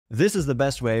This is the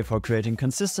best way for creating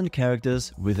consistent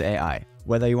characters with AI.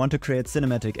 Whether you want to create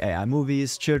cinematic AI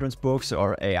movies, children's books,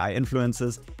 or AI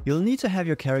influences, you'll need to have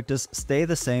your characters stay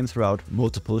the same throughout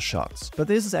multiple shots. But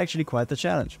this is actually quite the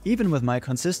challenge. Even with my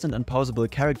consistent and pausable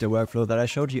character workflow that I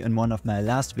showed you in one of my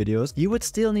last videos, you would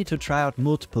still need to try out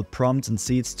multiple prompts and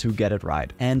seeds to get it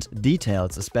right. And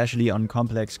details, especially on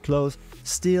complex clothes,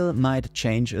 still might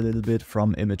change a little bit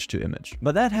from image to image.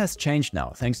 But that has changed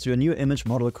now, thanks to a new image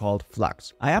model called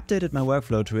Flux. I updated my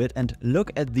workflow to it, and look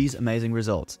at these amazing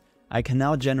results. I can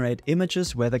now generate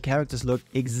images where the characters look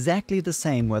exactly the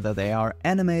same, whether they are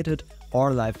animated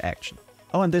or live action.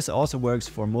 Oh, and this also works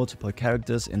for multiple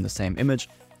characters in the same image,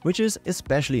 which is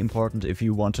especially important if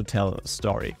you want to tell a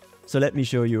story. So let me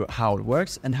show you how it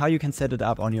works and how you can set it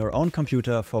up on your own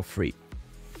computer for free.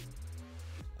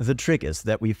 The trick is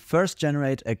that we first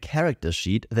generate a character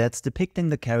sheet that's depicting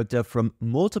the character from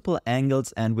multiple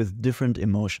angles and with different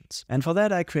emotions. And for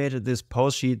that I created this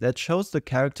pose sheet that shows the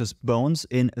character's bones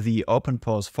in the open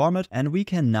pose format, and we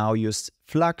can now use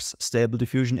Flux, Stable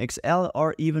Diffusion XL,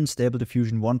 or even Stable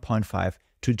Diffusion 1.5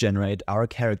 to generate our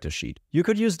character sheet. You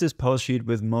could use this pose sheet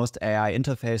with most AI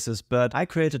interfaces, but I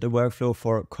created a workflow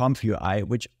for ComfyUI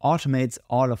which automates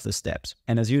all of the steps.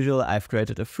 And as usual, I've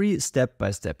created a free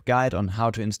step-by-step guide on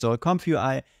how to install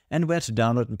ComfyUI and where to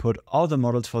download and put all the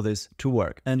models for this to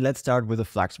work. And let's start with the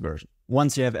Flux version.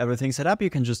 Once you have everything set up, you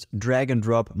can just drag and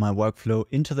drop my workflow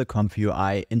into the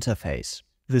ComfyUI interface.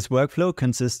 This workflow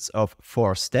consists of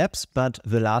 4 steps, but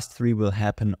the last 3 will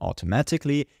happen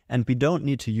automatically and we don't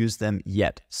need to use them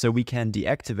yet, so we can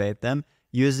deactivate them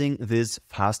using this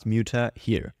fast muter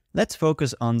here. Let's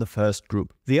focus on the first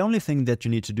group. The only thing that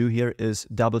you need to do here is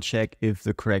double check if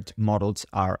the correct models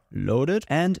are loaded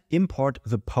and import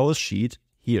the pose sheet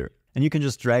here. And you can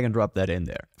just drag and drop that in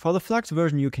there. For the Flux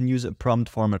version, you can use a prompt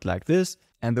format like this.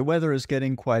 And the weather is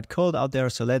getting quite cold out there,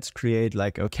 so let's create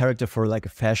like a character for like a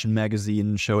fashion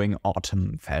magazine showing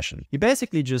autumn fashion. You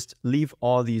basically just leave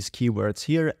all these keywords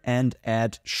here and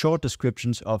add short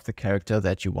descriptions of the character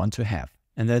that you want to have.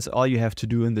 And that's all you have to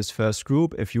do in this first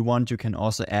group. If you want, you can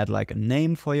also add like a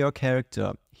name for your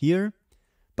character here,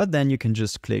 but then you can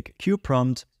just click Q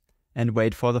prompt and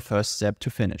wait for the first step to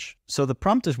finish. So the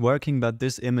prompt is working, but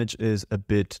this image is a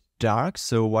bit dark.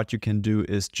 So what you can do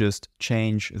is just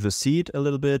change the seed a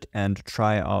little bit and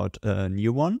try out a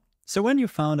new one. So when you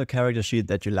found a character sheet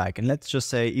that you like, and let's just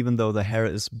say even though the hair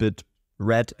is a bit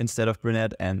red instead of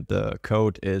brunette and the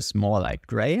coat is more like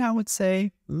gray, I would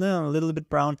say, a little bit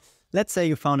brown. Let's say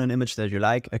you found an image that you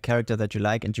like, a character that you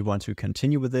like, and you want to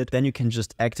continue with it. Then you can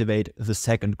just activate the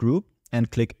second group and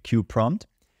click Q prompt.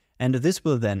 And this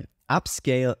will then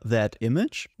upscale that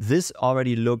image. This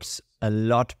already looks a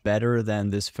lot better than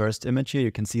this first image here.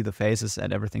 You can see the faces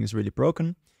and everything is really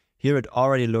broken. Here it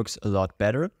already looks a lot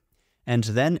better. And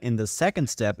then in the second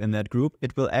step in that group,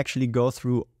 it will actually go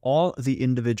through all the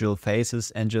individual faces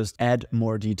and just add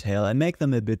more detail and make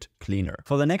them a bit cleaner.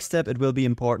 For the next step, it will be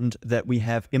important that we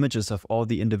have images of all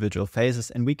the individual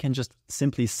faces, and we can just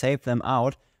simply save them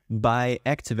out by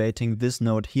activating this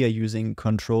node here using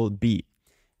Control B.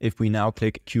 If we now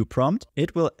click Q prompt,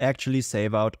 it will actually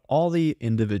save out all the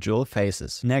individual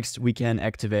faces. Next, we can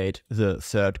activate the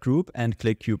third group and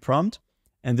click Q prompt.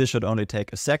 And this should only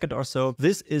take a second or so.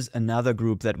 This is another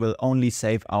group that will only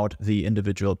save out the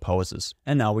individual poses.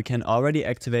 And now we can already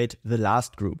activate the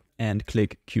last group and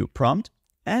click Q prompt.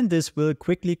 And this will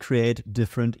quickly create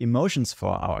different emotions for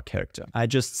our character. I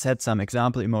just set some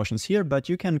example emotions here, but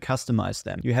you can customize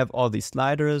them. You have all these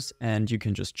sliders and you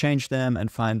can just change them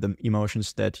and find the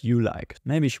emotions that you like.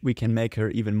 Maybe we can make her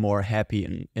even more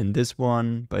happy in this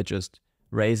one by just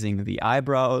raising the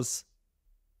eyebrows.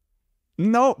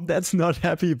 No, that's not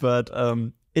happy, but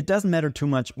it doesn't matter too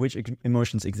much which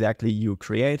emotions exactly you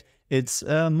create. It's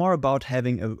more about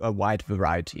having a wide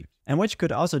variety. And what you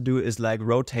could also do is like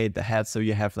rotate the head so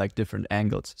you have like different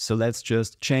angles. So let's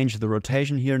just change the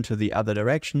rotation here into the other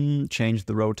direction, change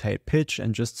the rotate pitch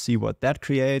and just see what that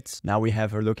creates. Now we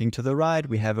have her looking to the right,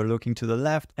 we have her looking to the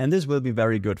left, and this will be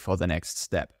very good for the next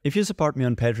step. If you support me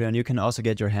on Patreon, you can also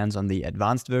get your hands on the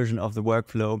advanced version of the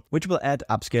workflow, which will add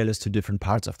upscalers to different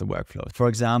parts of the workflow. For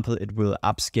example, it will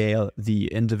upscale the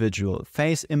individual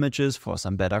face images for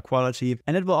some better quality,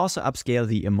 and it will also upscale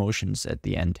the emotions at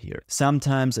the end here.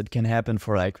 Sometimes it can happen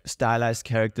for like stylized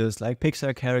characters like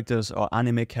Pixar characters or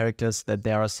anime characters that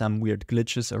there are some weird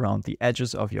glitches around the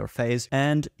edges of your face,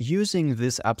 and using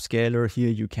this upscaler here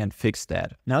you can fix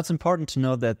that. Now it's important to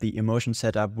know that the emotion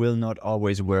setup will not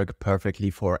always work perfectly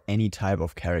for any type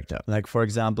of character. Like for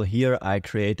example here I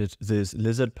created this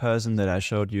lizard person that I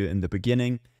showed you in the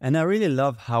beginning, and I really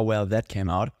love how well that came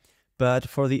out. But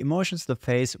for the emotions, the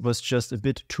face was just a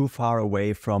bit too far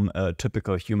away from a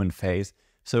typical human face,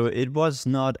 so it was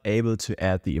not able to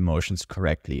add the emotions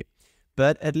correctly.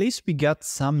 But at least we got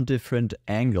some different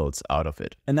angles out of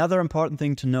it. Another important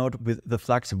thing to note with the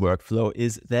Flux workflow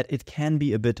is that it can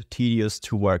be a bit tedious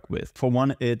to work with. For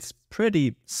one, it's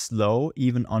pretty slow,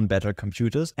 even on better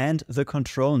computers, and the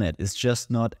control net is just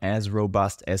not as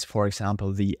robust as, for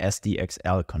example, the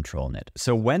SDXL control net.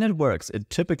 So when it works, it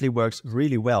typically works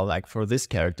really well, like for this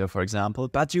character, for example,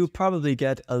 but you probably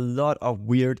get a lot of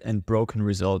weird and broken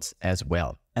results as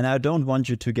well. And I don't want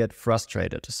you to get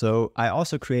frustrated. So I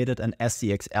also created an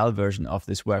SDXL version of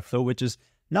this workflow, which is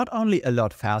not only a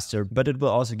lot faster, but it will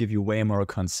also give you way more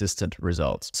consistent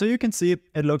results. So you can see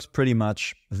it looks pretty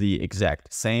much the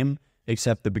exact same,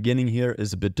 except the beginning here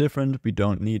is a bit different. We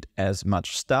don't need as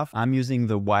much stuff. I'm using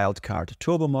the Wildcard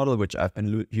Turbo model, which I've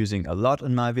been using a lot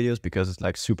in my videos because it's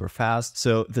like super fast.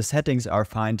 So the settings are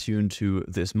fine-tuned to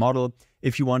this model.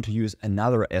 If you want to use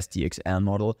another SDXL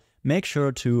model, make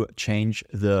sure to change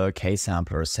the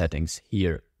K-sampler settings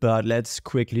here. But let's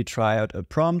quickly try out a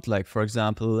prompt. Like for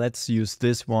example, let's use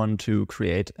this one to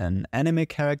create an anime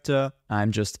character.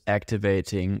 I'm just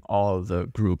activating all the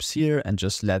groups here and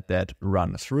just let that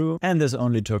run through. And this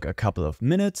only took a couple of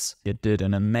minutes. It did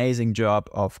an amazing job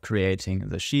of creating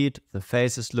the sheet. The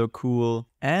faces look cool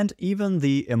and even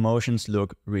the emotions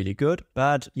look really good.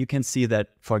 But you can see that,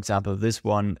 for example, this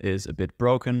one is a bit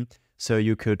broken. So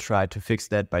you could try to fix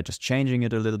that by just changing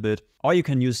it a little bit, or you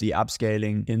can use the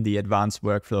upscaling in the advanced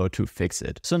workflow to fix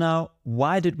it. So now,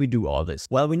 why did we do all this?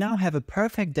 Well, we now have a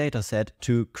perfect data set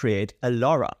to create a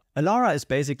Lora. A Lora is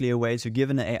basically a way to give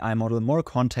an AI model more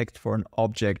context for an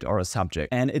object or a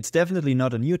subject. And it's definitely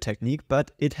not a new technique,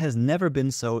 but it has never been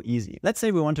so easy. Let's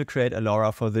say we want to create a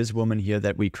Lora for this woman here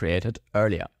that we created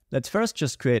earlier. Let's first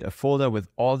just create a folder with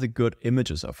all the good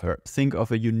images of her. Think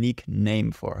of a unique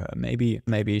name for her.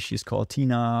 Maybe she's called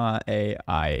Tina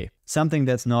AI. Something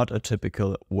that's not a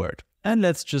typical word. And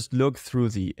let's just look through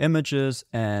the images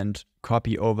and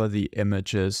copy over the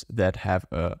images that have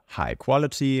a high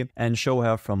quality and show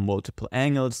her from multiple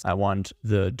angles. I want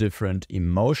the different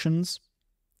emotions.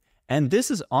 And this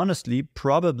is honestly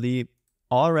probably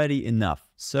already enough.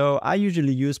 So I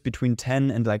usually use between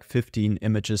 10 and like 15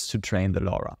 images to train the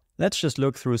Lora. Let's just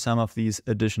look through some of these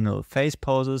additional face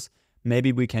poses.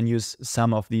 Maybe we can use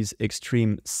some of these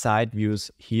extreme side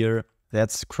views here.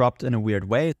 That's cropped in a weird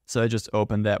way. So I just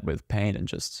open that with Paint and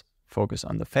just focus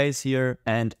on the face here.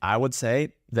 And I would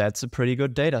say that's a pretty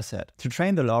good data set. To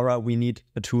train the Lora, we need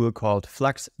a tool called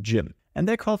Flux Gym. And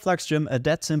they call Flux Gym a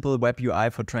that simple web UI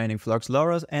for training FLUX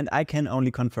Loras, and I can only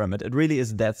confirm it. It really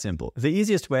is that simple. The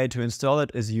easiest way to install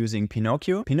it is using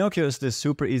Pinokio. Pinokio is this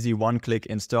super easy one-click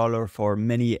installer for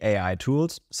many AI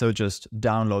tools. So just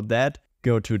download that,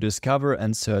 go to Discover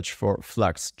and search for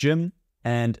Flux Gym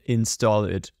and install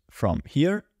it from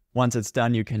here. Once it's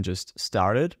done, you can just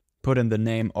start it, put in the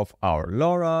name of our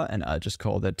Lora, and I'll just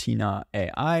call that Tina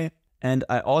AI. And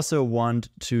I also want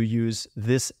to use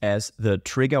this as the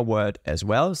trigger word as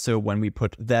well. So when we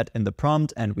put that in the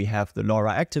prompt and we have the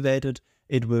Lora activated,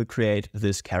 it will create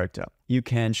this character. You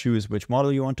can choose which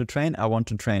model you want to train. I want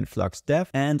to train Flux Dev,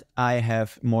 and I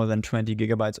have more than 20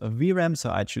 gigabytes of VRAM,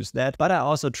 so I choose that. But I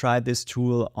also tried this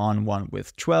tool on one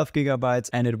with 12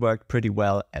 gigabytes and it worked pretty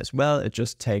well as well. It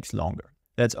just takes longer.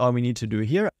 That's all we need to do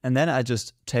here. And then I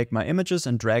just take my images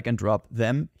and drag and drop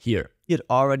them here. It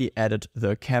already added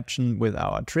the caption with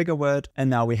our trigger word. And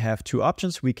now we have two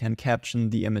options. We can caption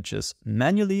the images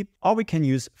manually, or we can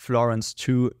use Florence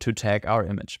 2 to tag our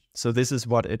image. So this is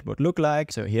what it would look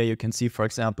like. So here you can see, for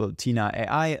example, Tina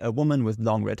AI, a woman with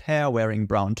long red hair wearing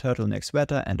brown turtleneck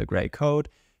sweater and a gray coat.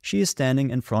 She is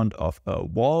standing in front of a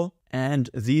wall. And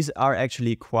these are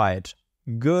actually quite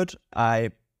good.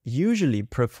 I usually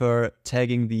prefer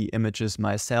tagging the images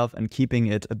myself and keeping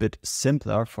it a bit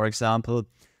simpler. For example,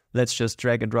 let's just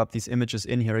drag and drop these images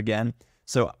in here again.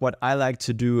 So what I like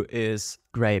to do is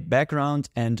gray background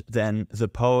and then the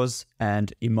pose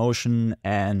and emotion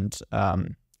and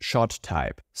shot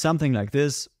type. Something like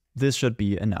this. This should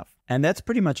be enough. And that's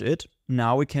pretty much it.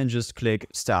 Now we can just click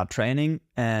Start Training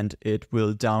and it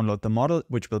will download the model,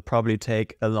 which will probably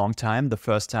take a long time the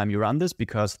first time you run this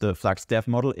because the Flux Dev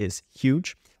model is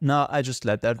huge. Now I just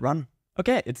let that run.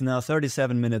 Okay, it's now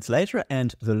 37 minutes later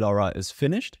and the Lora is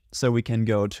finished. So we can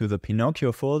go to the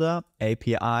Pinokio folder,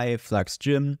 API, Flux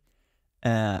Gym,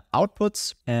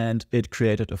 outputs, and it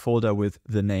created a folder with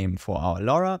the name for our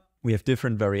Lora. We have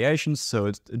different variations, so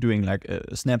it's doing like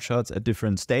snapshots at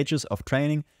different stages of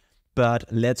training. But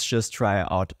let's just try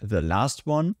out the last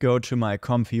one. Go to my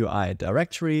ComfyUI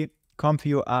directory,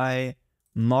 ComfyUI,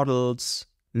 models,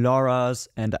 Loras,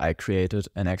 and I created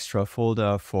an extra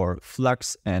folder for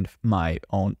Flux and my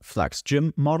own Flux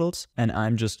Gym models, and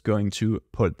I'm just going to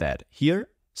put that here.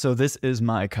 So this is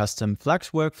my custom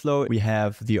Flux workflow. We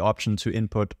have the option to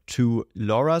input 2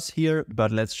 Loras here,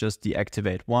 but let's just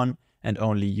deactivate one and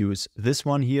only use this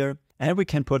one here. And we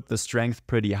can put the strength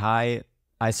pretty high.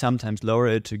 I sometimes lower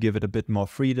it to give it a bit more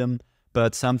freedom,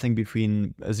 but something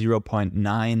between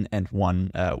 0.9 and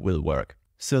 1 will work.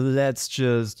 So let's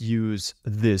just use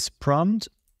this prompt,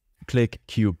 click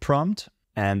Q prompt,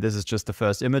 and this is just the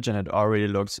first image and it already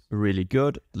looks really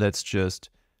good. Let's just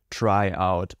try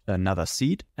out another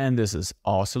seat, and this is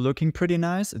also looking pretty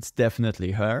nice. It's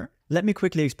definitely her. Let me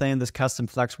quickly explain this custom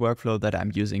Flux workflow that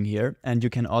I'm using here, and you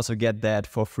can also get that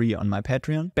for free on my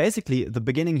Patreon. Basically, the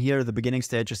beginning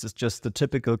stages is just the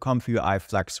typical ComfyUI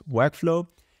Flux workflow,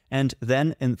 and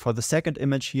then for the second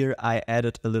image here, I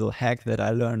added a little hack that I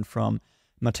learned from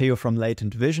Matteo from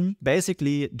Latent Vision.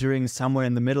 Basically, during somewhere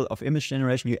in the middle of image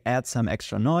generation, you add some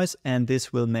extra noise, and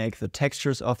this will make the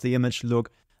textures of the image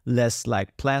look less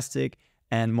like plastic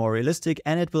and more realistic,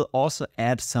 and it will also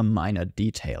add some minor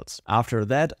details. After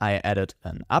that, I added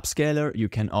an upscaler. You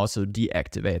can also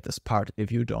deactivate this part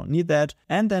if you don't need that.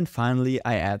 And then finally,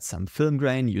 I add some film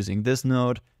grain using this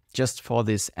node just for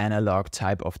this analog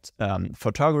type of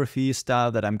photography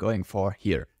style that I'm going for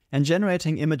here. And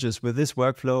generating images with this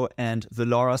workflow and the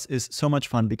Loras is so much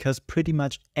fun because pretty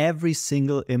much every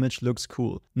single image looks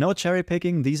cool. No cherry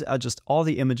picking, these are just all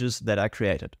the images that I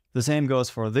created. The same goes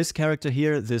for this character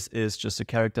here. This is just a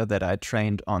character that I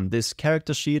trained on this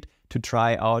character sheet to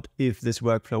try out if this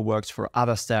workflow works for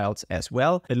other styles as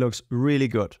well. It looks really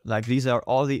good. Like, these are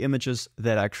all the images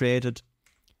that I created.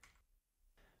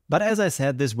 But as I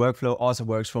said, this workflow also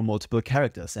works for multiple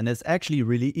characters, and it's actually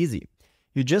really easy.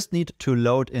 You just need to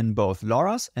load in both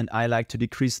Loras, and I like to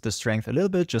decrease the strength a little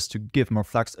bit just to give more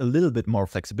Flux a little bit more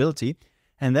flexibility.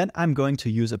 And then I'm going to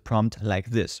use a prompt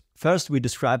like this. First, we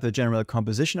describe the general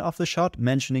composition of the shot,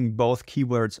 mentioning both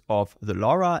keywords of the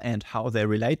Lora and how they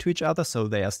relate to each other, so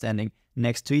they are standing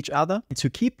next to each other. To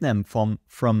keep them from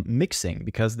mixing,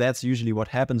 because that's usually what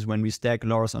happens when we stack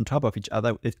Loras on top of each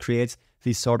other, it creates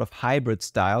these sort of hybrid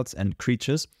styles and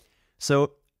creatures.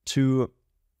 So to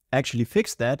actually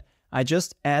fix that, I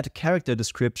just add character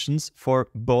descriptions for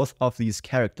both of these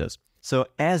characters. So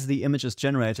as the image is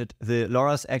generated, the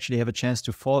Loras actually have a chance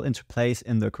to fall into place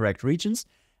in the correct regions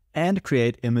and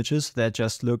create images that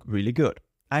just look really good.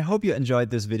 I hope you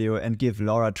enjoyed this video and give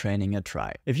Lora training a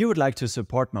try. If you would like to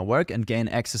support my work and gain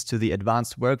access to the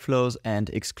advanced workflows and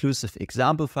exclusive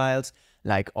example files,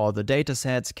 like all the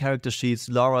datasets, character sheets,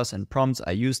 Loras and prompts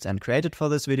I used and created for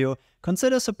this video,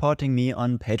 consider supporting me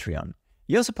on Patreon.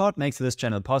 Your support makes this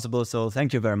channel possible, so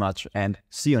thank you very much and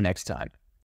see you next time.